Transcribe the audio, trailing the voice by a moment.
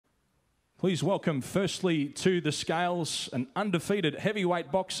Please welcome firstly to the scales an undefeated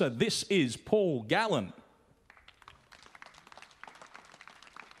heavyweight boxer. This is Paul Gallen.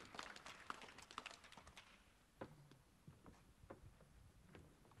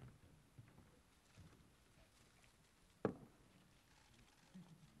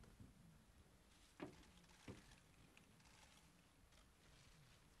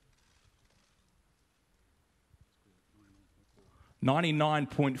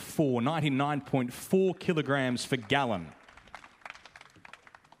 $99.4 kilograms for Gallen.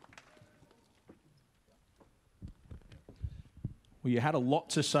 Well, you had a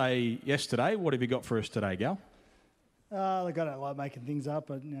lot to say yesterday. What have you got for us today, Gal? Look, I don't like making things up,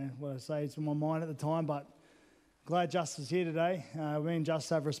 but you know, what I say is in my mind at the time. But glad Justis is here today. Me and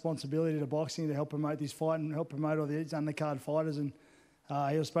Justis have responsibility to boxing to help promote this fight and help promote all these undercard fighters. And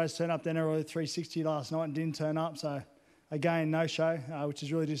he was supposed to turn up then early 360 last night and didn't turn up. So again, no show, which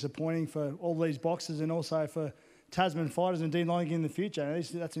is really disappointing for all these boxers and also for Tasman fighters and Dean Lonergan in the future.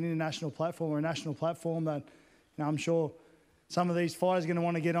 That's an international platform or a national platform that I'm sure some of these fighters are going to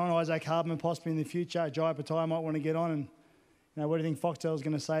want to get on. Isaac Hardman possibly in the future. Jai Patai might want to get on. And what do you think Foxtel's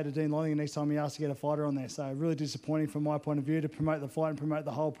going to say to Dean Lonergan next time he asks to get a fighter on there? So really disappointing from my point of view to promote the fight and promote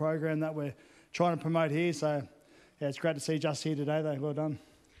the whole program that we're trying to promote here. So yeah, it's great to see Just here today though. Well done.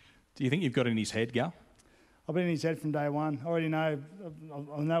 Do you think you've got it in his head, Gal? I've been in his head from day one. I already know.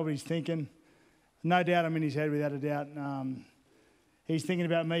 I know what he's thinking. No doubt I'm in his head without a doubt. He's thinking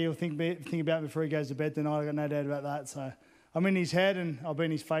about me. He'll think about me before he goes to bed tonight. I've got no doubt about that. So I'm in his head and I'll be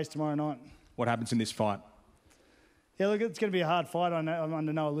in his face tomorrow night. What happens in this fight? Yeah, look, it's going to be a hard fight. I'm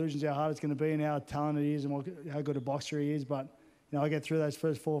under no illusions how hard it's going to be and how talented he is and how good a boxer he is. But I get through those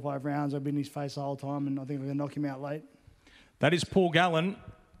first 4 or 5 rounds. I've been in his face the whole time and I think I'm going to knock him out late. That is Paul Gallen.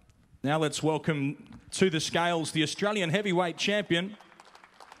 Now let's welcome to the scales the Australian heavyweight champion.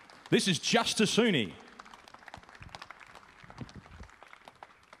 This is Justis Huni.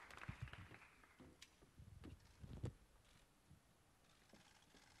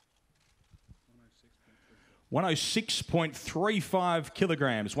 $106.35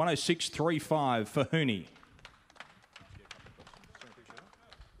 kilograms, 106.35 for Huni.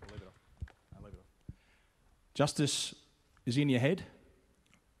 Justis, is he in your head?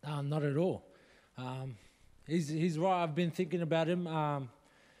 Not at all. He's right. I've been thinking about him,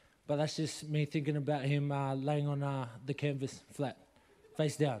 but that's just me thinking about him laying on the canvas flat,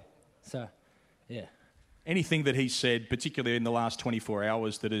 face down. So, yeah. Anything that he said, particularly in the last 24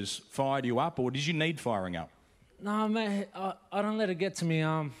 hours, that has fired you up, or did you need firing up? No, mate, I don't let it get to me.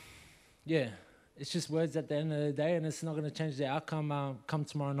 Yeah, it's just words at the end of the day, and it's not going to change the outcome come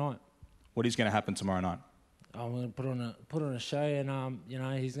tomorrow night. What is going to happen tomorrow night? I'm going to put on a show, and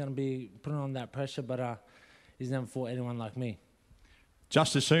he's going to be putting on that pressure, but he's never fought anyone like me.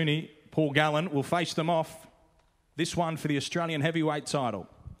 Justis Huni, Paul Gallen will face them off. This one for the Australian heavyweight title.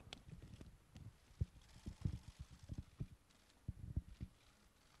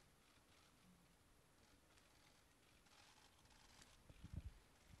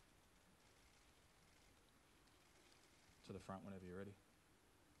 To the front whenever you're ready.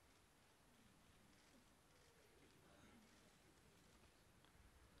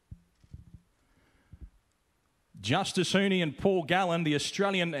 Justis Huni and Paul Gallen, the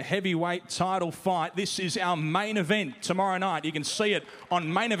Australian heavyweight title fight. This is our main event tomorrow night. You can see it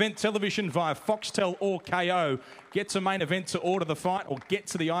on main event television via Foxtel or KO. Get to main event to order the fight or get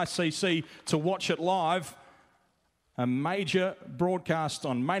to the ICC to watch it live. A major broadcast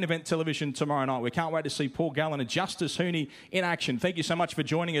on main event television tomorrow night. We can't wait to see Paul Gallen and Justis Huni in action. Thank you so much for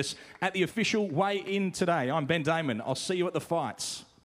joining us at the official weigh-in today. I'm Ben Damon. I'll see you at the fights.